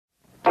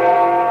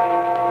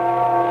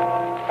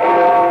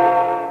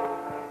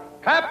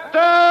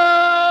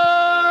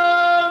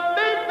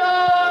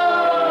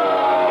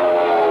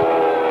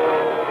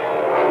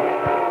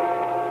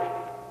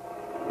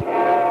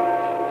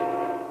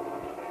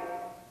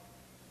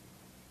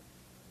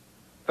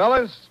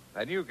Fellas,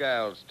 and you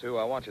gals, too,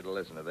 I want you to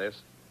listen to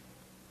this.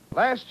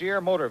 Last year,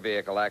 motor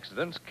vehicle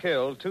accidents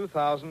killed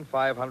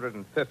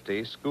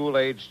 2,550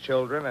 school-aged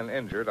children and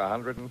injured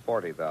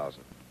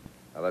 140,000.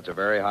 Now, that's a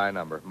very high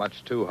number,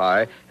 much too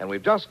high, and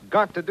we've just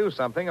got to do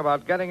something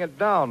about getting it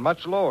down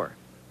much lower.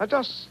 Now,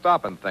 just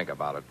stop and think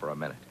about it for a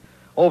minute.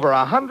 Over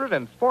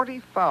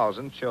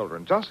 140,000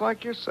 children, just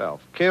like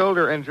yourself, killed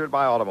or injured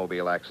by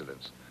automobile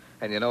accidents.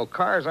 And, you know,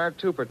 cars aren't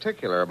too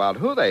particular about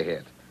who they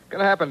hit. It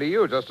can happen to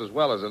you just as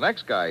well as the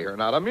next guy. You're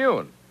not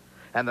immune.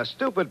 And the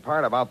stupid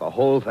part about the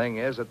whole thing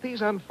is that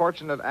these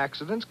unfortunate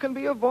accidents can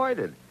be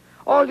avoided.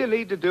 All you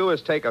need to do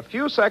is take a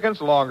few seconds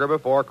longer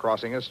before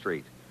crossing a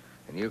street.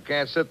 And you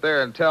can't sit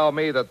there and tell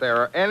me that there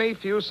are any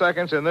few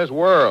seconds in this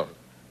world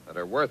that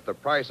are worth the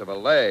price of a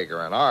leg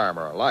or an arm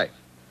or a life.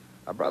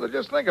 Now, brother,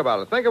 just think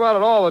about it. Think about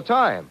it all the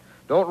time.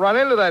 Don't run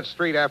into that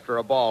street after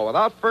a ball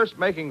without first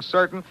making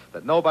certain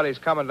that nobody's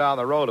coming down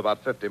the road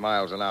about 50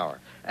 miles an hour.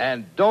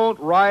 And don't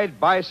ride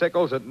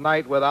bicycles at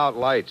night without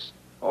lights.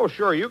 Oh,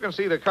 sure, you can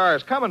see the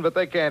cars coming, but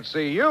they can't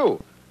see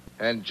you.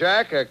 And,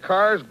 Jack, a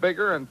car's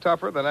bigger and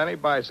tougher than any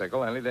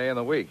bicycle any day in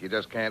the week. You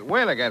just can't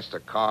win against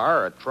a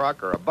car, or a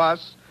truck, or a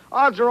bus.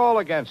 Odds are all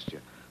against you.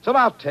 So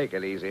now take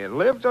it easy and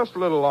live just a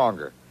little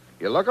longer.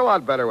 You look a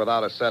lot better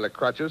without a set of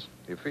crutches.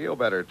 You feel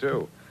better,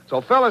 too. So,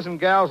 fellas and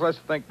gals, let's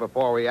think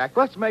before we act.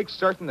 Let's make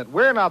certain that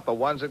we're not the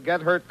ones that get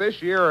hurt this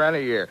year or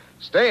any year.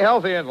 Stay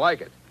healthy and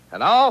like it.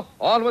 And now,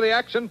 on with the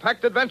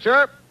action-packed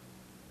adventure.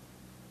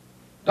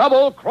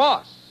 Double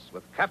Cross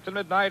with Captain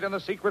Midnight and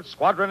the Secret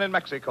Squadron in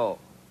Mexico.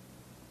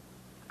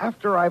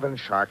 After Ivan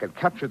Shark had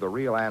captured the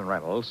real Ann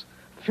Reynolds,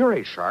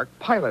 Fury Shark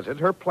piloted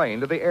her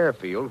plane to the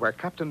airfield where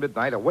Captain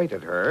Midnight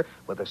awaited her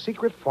with a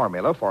secret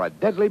formula for a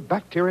deadly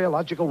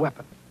bacteriological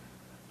weapon.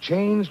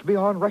 Changed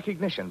beyond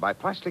recognition by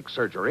plastic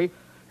surgery,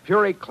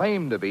 Fury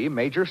claimed to be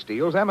Major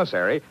Steele's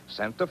emissary,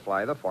 sent to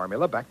fly the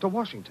formula back to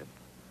Washington.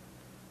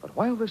 But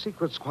while the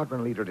secret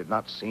squadron leader did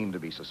not seem to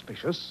be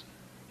suspicious,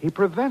 he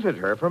prevented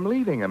her from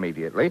leaving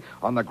immediately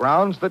on the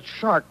grounds that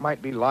Shark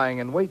might be lying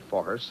in wait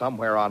for her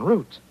somewhere en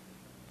route.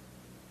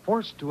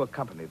 Forced to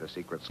accompany the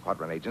secret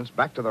squadron agents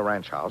back to the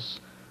ranch house,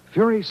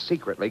 Fury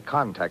secretly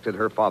contacted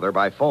her father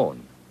by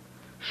phone.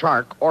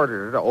 Shark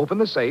ordered her to open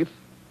the safe,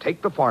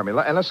 take the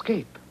formula, and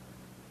escape.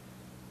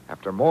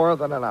 After more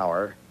than an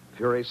hour,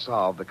 Fury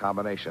solved the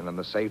combination and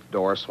the safe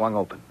door swung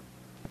open.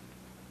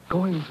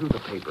 Going through the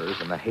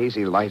papers in the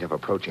hazy light of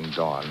approaching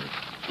dawn,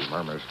 she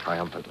murmurs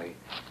triumphantly,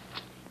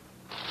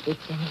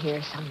 "It's in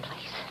here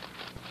someplace.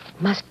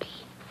 Must be.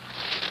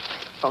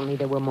 If only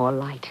there were more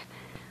light.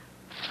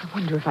 I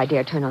wonder if I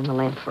dare turn on the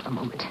lamp for a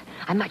moment.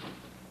 I might...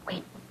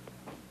 Wait.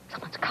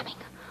 Someone's coming.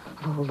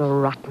 Of all the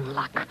rotten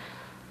luck.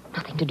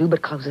 Nothing to do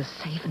but close the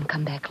safe and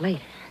come back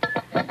later.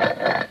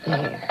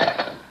 There.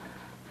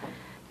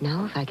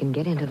 Now if I can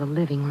get into the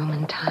living room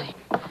in time.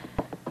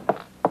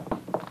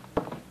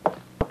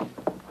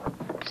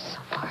 So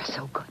far,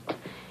 so good.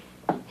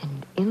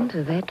 And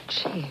into that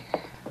chair.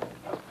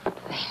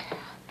 There.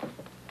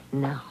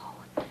 Now,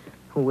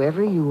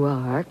 whoever you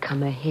are,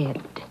 come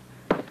ahead.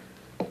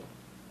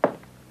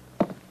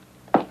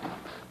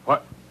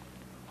 What?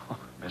 Oh,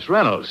 Miss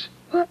Reynolds.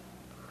 What?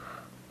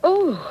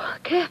 Oh,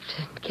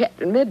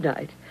 Captain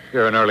Midnight.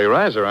 You're an early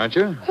riser, aren't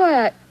you?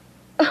 Why,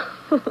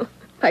 oh,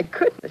 my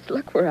goodness,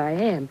 look where I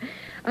am.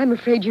 I'm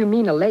afraid you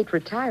mean a late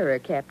retirer,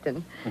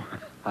 Captain.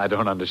 I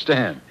don't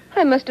understand.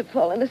 I must have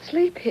fallen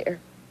asleep here.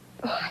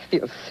 Oh, I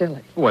feel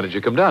silly. When did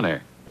you come down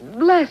here?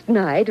 Last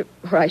night,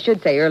 or I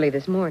should say early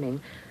this morning,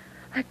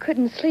 I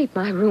couldn't sleep.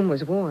 My room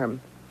was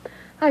warm.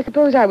 I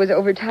suppose I was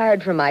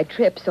overtired from my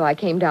trip, so I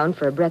came down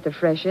for a breath of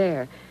fresh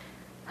air.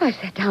 I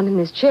sat down in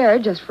this chair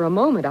just for a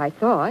moment, I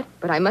thought,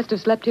 but I must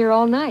have slept here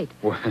all night.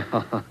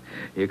 Well,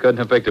 you couldn't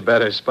have picked a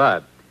better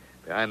spot.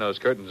 Behind those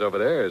curtains over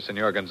there is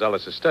Senor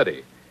Gonzalez's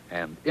study.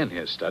 And in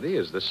his study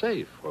is the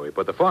safe where we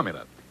put the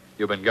formula.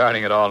 You've been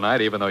guarding it all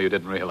night, even though you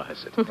didn't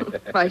realize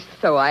it. Why,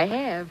 so I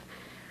have.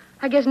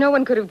 I guess no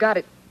one could have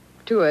got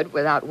to it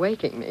without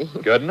waking me.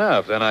 Good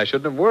enough. Then I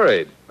shouldn't have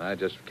worried. I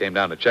just came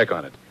down to check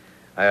on it.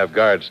 I have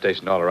guards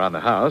stationed all around the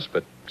house,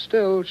 but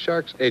still,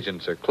 Shark's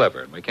agents are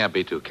clever, and we can't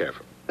be too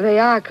careful. They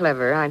are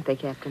clever, aren't they,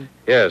 Captain?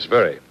 Yes,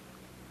 very.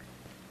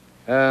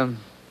 How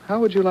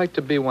would you like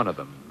to be one of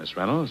them, Miss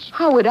Reynolds?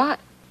 How would I?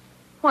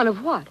 One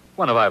of what?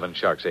 One of Ivan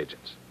Shark's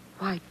agents.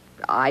 Why,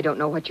 I don't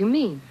know what you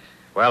mean.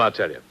 Well, I'll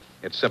tell you.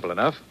 It's simple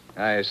enough.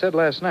 I said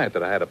last night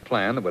that I had a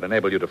plan that would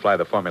enable you to fly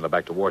the formula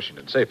back to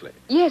Washington safely.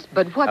 Yes,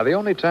 but what... Now, the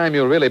only time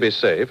you'll really be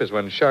safe is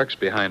when Shark's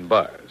behind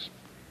bars.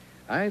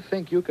 I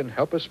think you can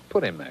help us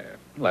put him there,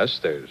 unless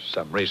there's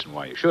some reason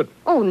why you shouldn't.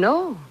 Oh,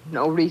 no.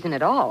 No reason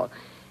at all.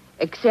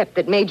 Except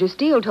that Major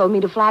Steele told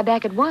me to fly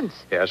back at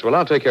once. Yes, well,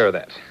 I'll take care of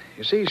that.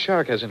 You see,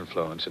 Shark has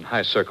influence in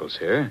high circles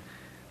here.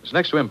 It's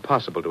next to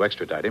impossible to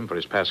extradite him for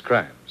his past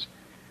crimes.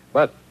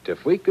 But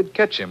if we could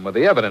catch him with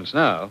the evidence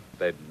now,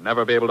 they'd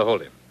never be able to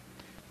hold him.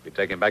 We'd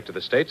take him back to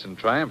the States and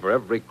try him for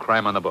every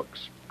crime on the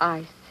books.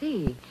 I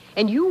see.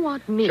 And you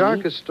want me...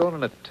 Shark has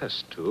stolen a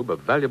test tube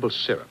of valuable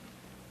serum,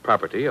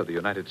 property of the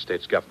United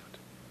States government.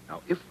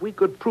 Now, if we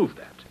could prove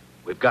that,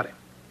 we've got him.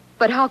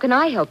 But how can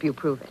I help you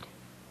prove it?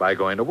 By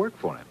going to work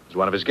for him as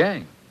one of his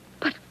gang.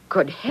 But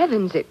good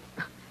heavens, it's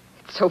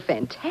so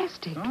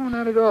fantastic. No,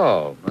 not at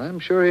all. I'm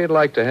sure he'd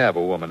like to have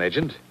a woman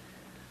agent.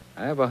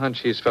 I have a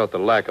hunch he's felt the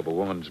lack of a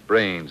woman's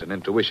brains and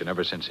intuition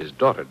ever since his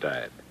daughter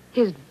died.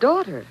 His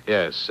daughter?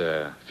 Yes,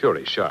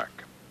 Fury Shark.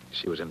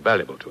 She was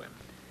invaluable to him.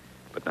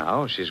 But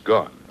now she's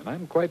gone, and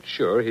I'm quite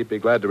sure he'd be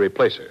glad to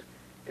replace her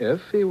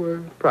if he were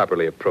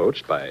properly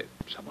approached by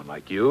someone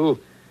like you,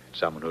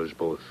 someone who's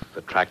both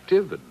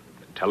attractive and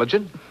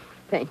intelligent.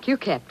 Thank you,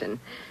 Captain.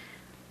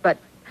 But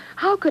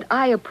how could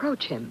I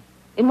approach him?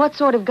 In what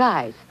sort of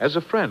guise? As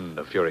a friend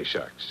of Fury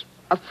Shark's.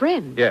 A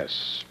friend?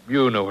 Yes.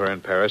 You knew her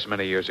in Paris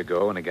many years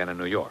ago and again in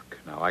New York.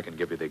 Now, I can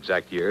give you the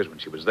exact years when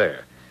she was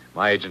there.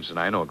 My agents and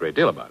I know a great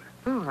deal about her.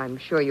 Oh, I'm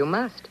sure you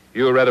must.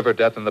 You read of her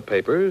death in the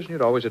papers, and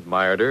you'd always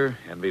admired her,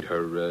 envied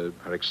her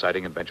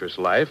exciting, adventurous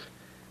life.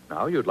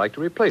 Now you'd like to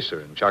replace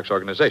her in Shark's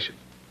organization.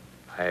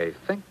 I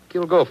think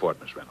you'll go for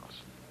it, Miss Reynolds.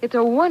 It's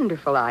a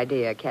wonderful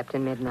idea,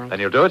 Captain Midnight. Then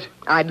you'll do it?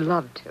 I'd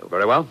love to.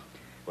 Very well.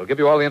 We'll give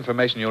you all the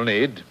information you'll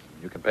need.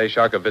 You can pay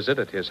Shark a visit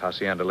at his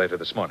hacienda later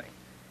this morning.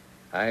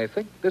 I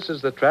think this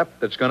is the trap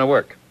that's going to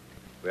work.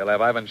 We'll have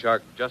Ivan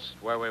Shark just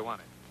where we want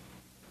him.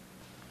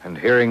 And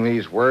hearing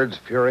these words,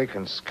 Fury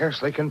can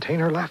scarcely contain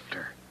her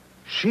laughter.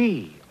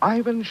 She,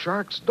 Ivan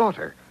Shark's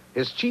daughter,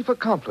 his chief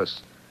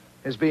accomplice,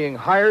 is being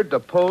hired to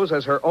pose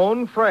as her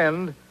own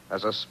friend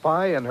as a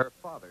spy in her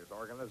father's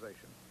organization.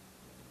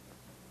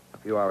 A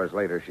few hours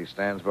later, she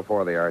stands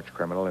before the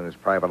arch-criminal in his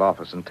private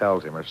office and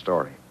tells him her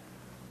story.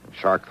 And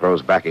Shark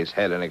throws back his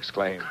head and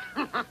exclaims,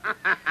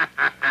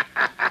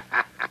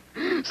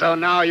 So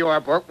now you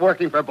are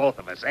working for both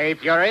of us, eh,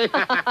 Fury?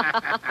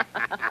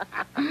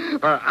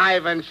 For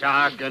Ivan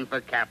Shark and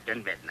for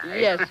Captain Midnight.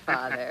 Yes,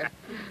 Father.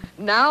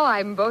 Now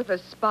I'm both a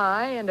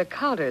spy and a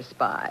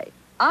counter-spy.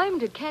 I'm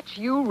to catch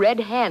you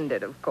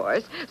red-handed, of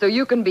course, so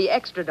you can be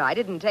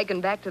extradited and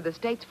taken back to the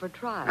States for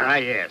trial. Ah,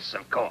 yes,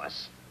 of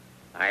course.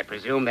 I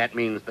presume that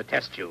means the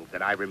test tube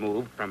that I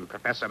removed from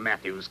Professor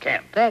Matthews'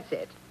 camp. That's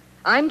it.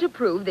 I'm to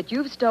prove that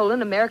you've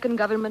stolen American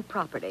government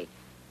property.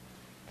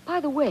 By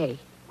the way,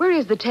 where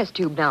is the test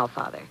tube now,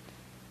 Father?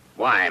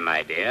 Why,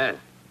 my dear?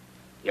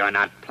 You're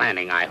not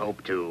planning, I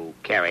hope, to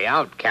carry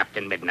out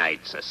Captain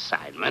Midnight's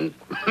assignment.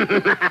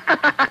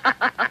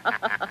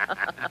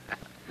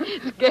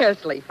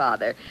 Scarcely,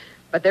 Father.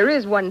 But there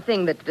is one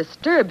thing that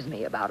disturbs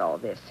me about all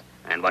this.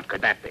 And what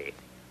could that be?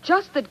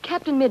 Just that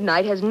Captain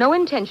Midnight has no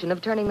intention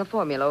of turning the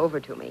formula over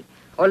to me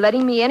or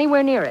letting me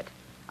anywhere near it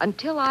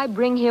until I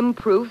bring him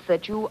proof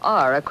that you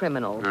are a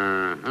criminal.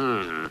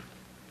 Mm-hmm.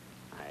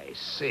 I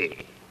see.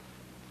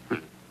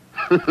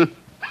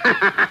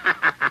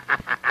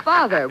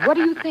 Father, what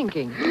are you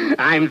thinking?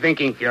 I'm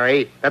thinking,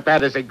 Fury,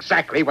 that is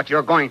exactly what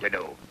you're going to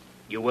do.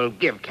 You will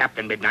give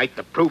Captain Midnight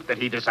the proof that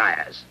he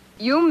desires.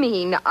 You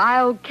mean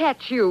I'll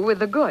catch you with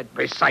the goods?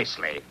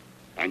 Precisely.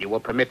 And you will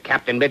permit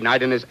Captain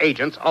Midnight and his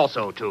agents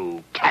also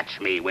to catch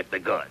me with the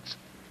goods.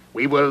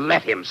 We will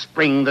let him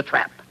spring the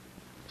trap.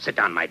 Sit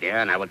down, my dear,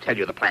 and I will tell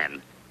you the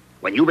plan.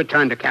 When you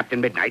return to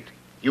Captain Midnight,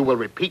 you will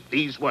repeat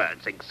these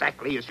words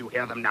exactly as you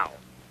hear them now.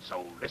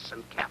 So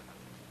listen carefully.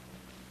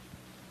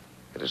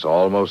 It is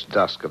almost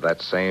dusk of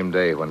that same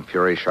day when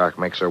Fury Shark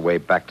makes her way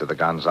back to the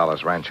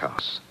Gonzalez ranch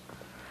house.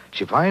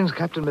 She finds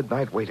Captain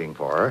Midnight waiting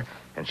for her,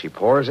 and she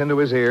pours into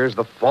his ears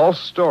the false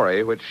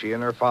story which she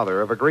and her father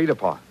have agreed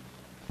upon.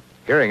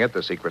 Hearing it,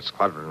 the secret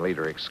squadron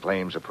leader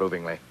exclaims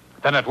approvingly,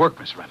 Then it worked,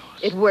 Miss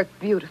Reynolds. It worked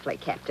beautifully,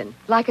 Captain.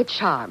 Like a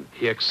charm.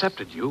 He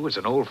accepted you as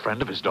an old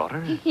friend of his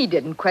daughter? He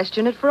didn't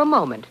question it for a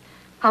moment.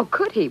 How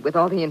could he, with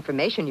all the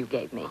information you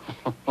gave me?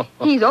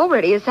 He's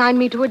already assigned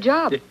me to a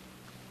job.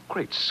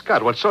 Great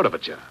Scott, what sort of a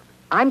job?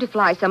 I'm to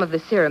fly some of the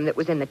serum that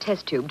was in the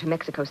test tube to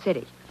Mexico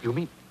City. You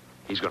mean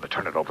he's going to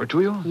turn it over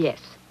to you? Yes.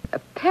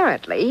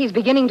 Apparently, he's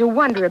beginning to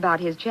wonder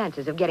about his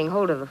chances of getting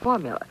hold of the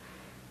formula.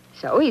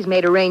 So he's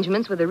made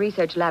arrangements with a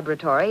research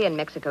laboratory in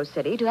Mexico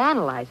City to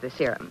analyze the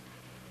serum.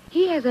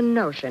 He has a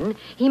notion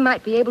he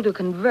might be able to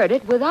convert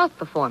it without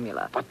the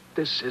formula. But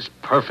this is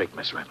perfect,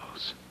 Miss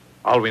Reynolds.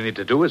 All we need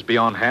to do is be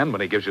on hand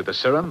when he gives you the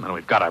serum, and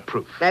we've got our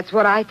proof. That's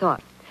what I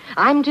thought.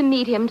 I'm to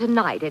meet him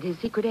tonight at his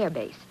secret air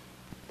base,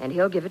 and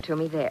he'll give it to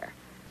me there.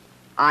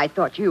 I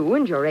thought you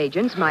and your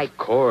agents might... Of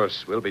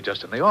course, we'll be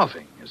just in the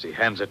offing. As he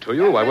hands it to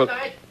you, I will...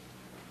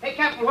 Hey,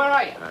 Captain, where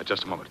are you?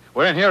 Just a moment.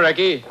 We're in here,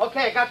 Eggy.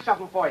 Okay, I got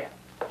something for you.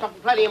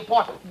 Something plenty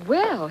important.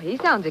 Well, he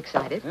sounds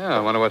excited. Yeah,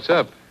 I wonder what's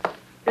up.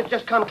 It's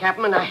just come,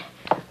 Captain, and I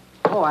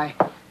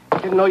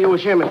didn't know you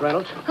was here, Miss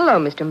Reynolds. Hello,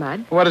 Mr.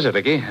 Mudd. What is it,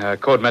 Eggy? A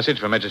code message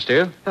from Major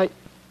Steele?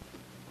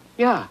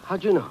 Yeah,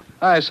 how'd you know?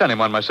 I sent him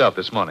one myself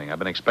this morning. I've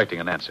been expecting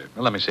an answer.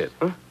 Well, let me see it.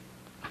 Huh?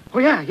 Oh,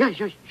 yeah,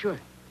 sure.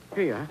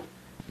 Here you are.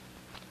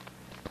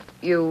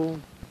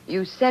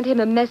 You sent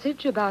him a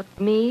message about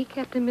me,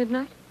 Captain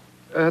Midnight?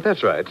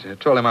 That's right. I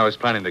told him I was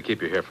planning to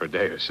keep you here for a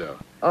day or so.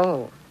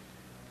 Oh,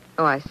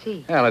 I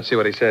see. Yeah, let's see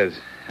what he says.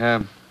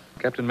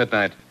 Captain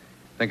Midnight,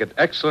 think it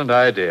excellent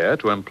idea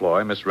to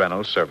employ Miss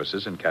Reynolds'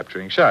 services in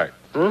capturing Shark.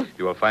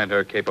 You will find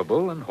her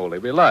capable and wholly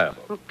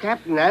reliable. Well,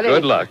 Captain, that ain't...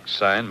 Good luck.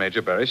 Signed,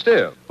 Major Barry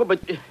Steele. Well, but...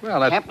 Well,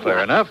 that's Captain, clear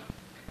enough.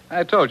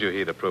 I told you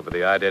he'd approve of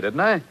the idea, didn't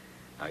I?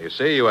 Now, you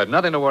see, you had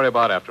nothing to worry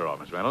about after all,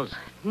 Miss Reynolds.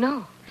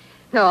 No,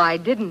 I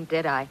didn't,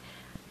 did I?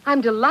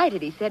 I'm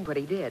delighted he said what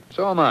he did.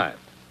 So am I.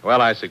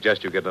 Well, I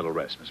suggest you get a little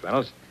rest, Miss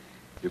Reynolds.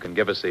 You can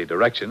give us the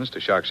directions to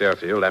Shark's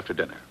airfield after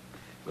dinner.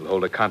 We'll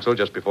hold a council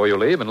just before you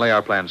leave and lay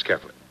our plans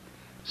carefully.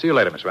 See you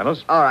later, Miss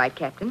Reynolds. All right,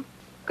 Captain.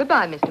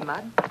 Goodbye, Mr.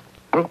 Mudd.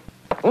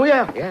 Oh,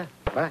 yeah.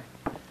 Bye.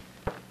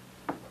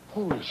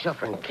 Holy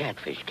suffering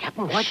catfish,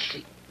 Captain. What? Shh.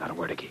 Not a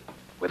word, Icky.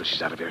 Wait till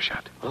she's out of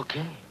earshot.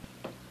 Okay.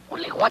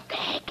 Only what the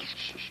heck is...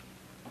 Shh.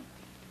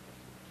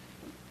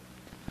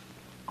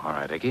 All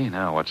right, Icky.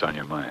 Now, what's on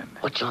your mind?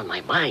 What's on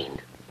my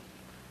mind?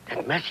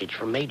 That message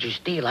from Major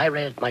Steele, I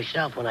read it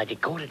myself when I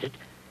decoded it.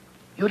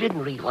 You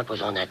didn't read what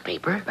was on that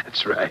paper.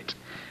 That's right.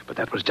 But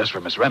that was just for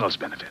Miss Reynolds'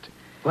 benefit.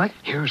 What?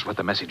 Here's what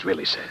the message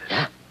really says.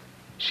 Yeah?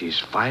 She's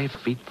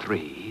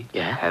 5'3".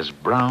 Yeah? Has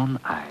brown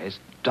eyes,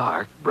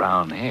 dark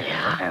brown hair,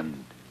 Yeah?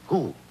 and...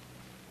 Who?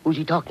 Who's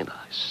he talking about?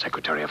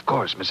 Secretary, of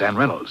course, Miss Ann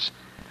Reynolds.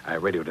 I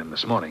radioed in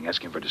this morning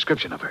asking for a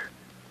description of her.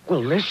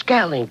 Well, this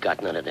gal ain't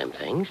got none of them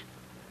things.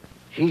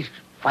 She's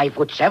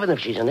 5'7" if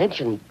she's an inch,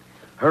 and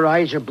her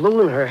eyes are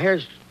blue and her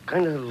hair's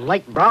kind of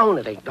light brown.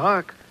 It ain't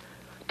dark.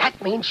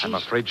 That means she's... I'm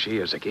afraid she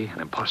is, Icky, an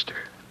imposter.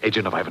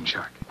 Agent of Ivan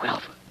Shark.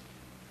 Well,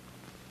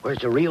 where's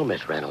the real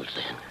Miss Reynolds,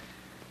 then?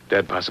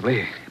 Dead,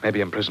 possibly.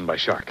 Maybe imprisoned by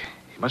Shark.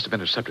 He must have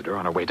intercepted her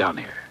on her way down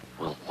here.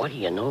 Well, what do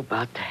you know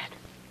about that?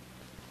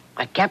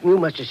 Captain, you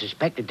must have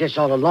suspected this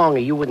all along, or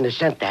you wouldn't have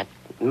sent that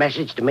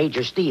message to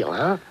Major Steele,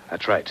 huh?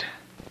 That's right.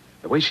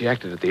 The way she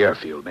acted at the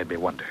airfield made me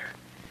wonder.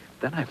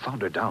 Then I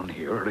found her down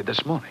here early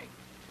this morning.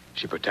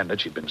 She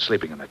pretended she'd been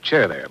sleeping in a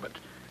chair there, but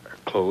her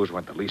clothes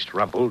weren't the least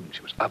rumpled, and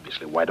she was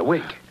obviously wide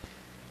awake.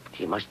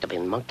 She must have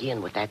been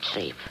monkeying with that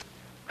safe,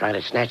 trying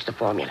to snatch the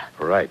formula.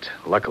 Right.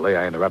 Luckily,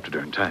 I interrupted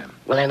her in time.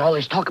 Well, then all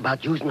this talk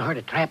about using her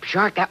to trap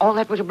Shark, all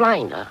that was a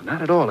blind, huh?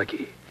 Not at all,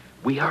 Icky.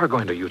 We are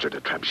going to use her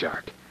to trap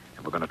Shark,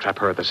 and we're going to trap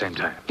her at the same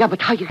time. Yeah,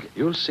 but how you...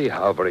 You'll see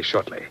how very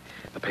shortly.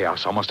 The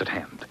payoff's almost at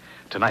hand.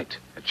 Tonight,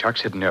 at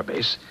Shark's hidden air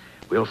base,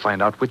 we'll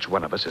find out which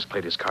one of us has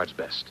played his cards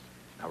best.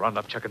 Now, round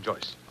up Chuck and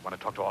Joyce. I want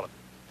to talk to all of them.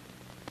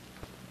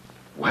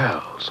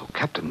 Well, so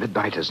Captain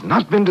Midnight has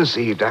not been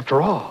deceived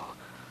after all.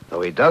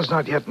 Though he does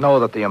not yet know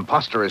that the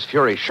imposter is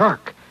Fury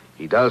Shark,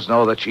 he does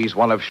know that she's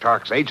one of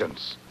Shark's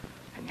agents.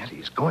 And yet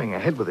he's going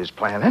ahead with his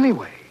plan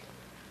anyway.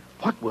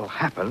 What will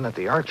happen at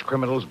the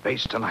arch-criminal's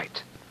base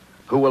tonight?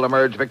 Who will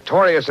emerge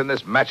victorious in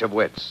this match of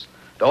wits?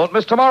 Don't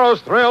miss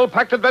tomorrow's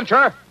thrill-packed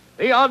adventure,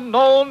 The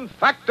Unknown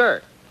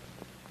Factor.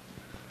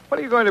 What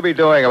are you going to be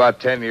doing about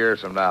 10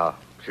 years from now?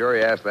 Sure,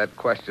 you ask that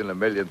question, a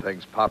million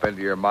things pop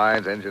into your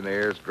minds.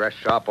 Engineers, dress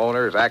shop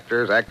owners,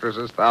 actors,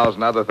 actresses,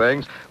 1,000 other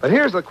things. But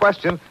here's the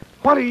question,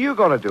 what are you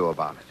going to do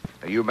about it?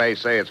 Now, you may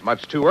say it's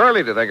much too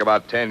early to think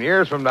about 10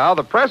 years from now.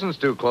 The present's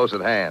too close at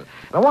hand.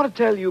 And I want to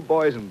tell you,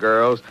 boys and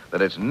girls,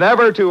 that it's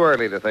never too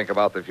early to think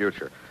about the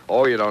future.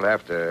 Oh, you don't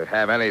have to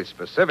have any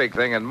specific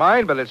thing in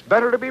mind, but it's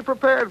better to be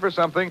prepared for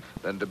something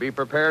than to be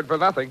prepared for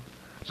nothing.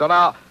 So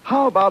now,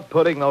 how about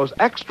putting those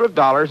extra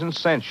dollars and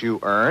cents you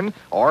earn,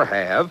 or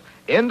have,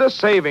 into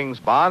savings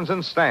bonds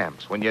and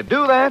stamps? When you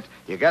do that,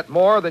 you get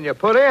more than you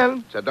put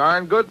in. It's a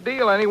darn good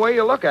deal any way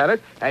you look at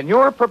it. And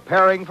you're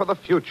preparing for the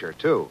future,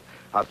 too.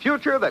 A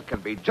future that can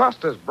be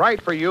just as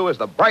bright for you as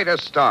the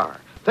brightest star.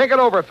 Think it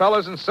over,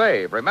 fellas, and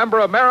save. Remember,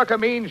 America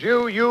means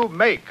you. You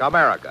make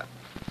America.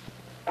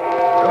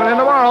 Tune in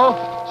tomorrow.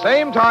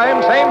 Same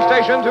time, same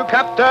station to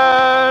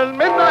Captain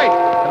Midnight.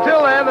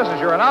 Until then, this is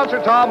your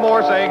announcer, Tom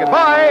Moore, saying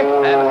goodbye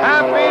and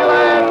happy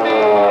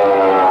landing.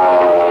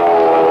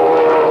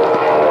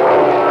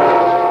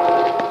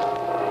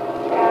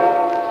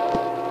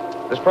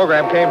 This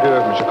program came to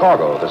you from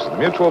Chicago. This is the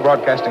Mutual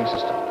Broadcasting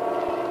System.